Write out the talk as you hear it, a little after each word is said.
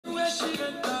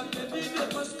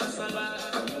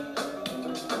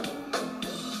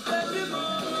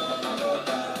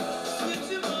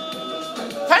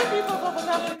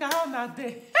laugh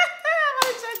day.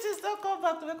 My churches don't come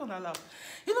back to make una laugh.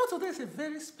 You know, today is a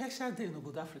very special day in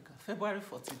Obodo Africa, February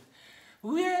 14th,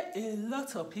 where a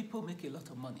lot of people make a lot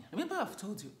of money. Remember, I've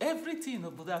told you, everything in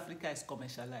Obodo Africa is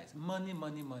commercialized. Money,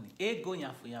 money, money. Ego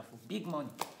yafu yafu, big money.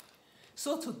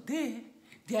 So today,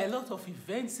 there are a lot of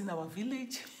events in our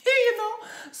village, you know.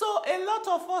 So a lot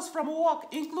of us from work,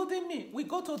 including me, we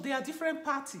go to their different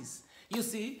parties. You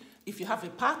see, if you have a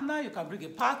partner, you can bring a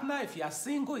partner. If you are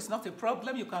single, it's not a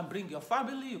problem. You can bring your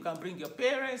family, you can bring your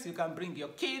parents, you can bring your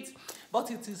kids.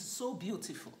 But it is so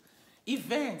beautiful.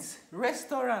 Events,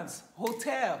 restaurants,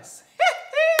 hotels,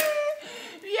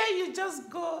 where you just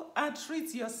go and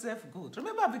treat yourself good.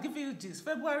 Remember, I've been giving you this.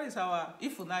 February is our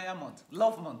Ifunaya month,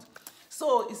 love month.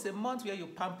 So it's a month where you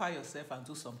pamper yourself and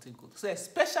do something good. So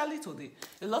especially today,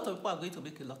 a lot of people are going to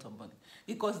make a lot of money.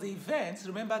 Because the events,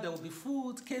 remember, there will be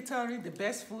food, catering, the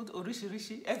best food,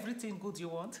 orishi, everything good you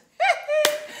want.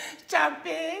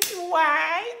 Champagne,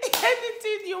 wine,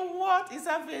 anything you want is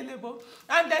available.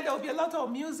 And then there will be a lot of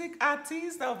music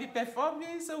artists that will be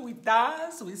performing. So we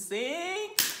dance, we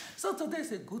sing. So today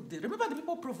is a good day. Remember, the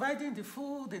people providing the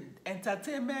food, the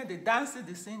entertainment, the dancing,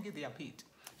 the singing, they are paid.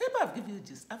 Maybe I've given you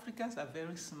this. Africans are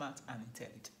very smart and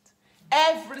intelligent.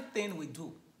 Everything we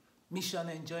do, mission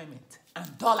enjoyment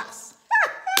and dollars.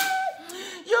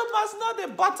 You must know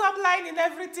the bottom line in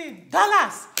everything,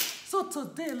 dollars. So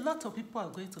today, a lot of people are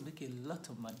going to make a lot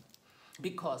of money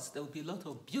because there will be a lot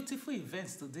of beautiful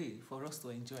events today for us to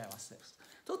enjoy ourselves.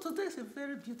 So today is a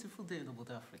very beautiful day in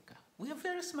Obodo Africa. We are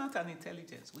very smart and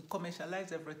intelligent. We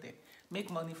commercialize everything, make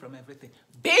money from everything.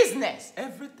 Business,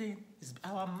 everything is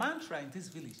our mantra in this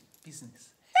village, business.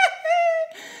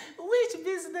 Which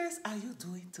business are you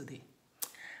doing today?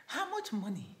 How much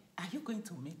money are you going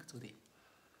to make today?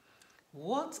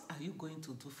 What are you going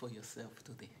to do for yourself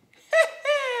today?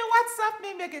 WhatsApp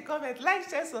me, make a comment, like,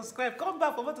 share, subscribe. Come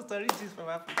back for more tutorials from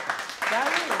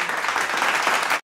Africa.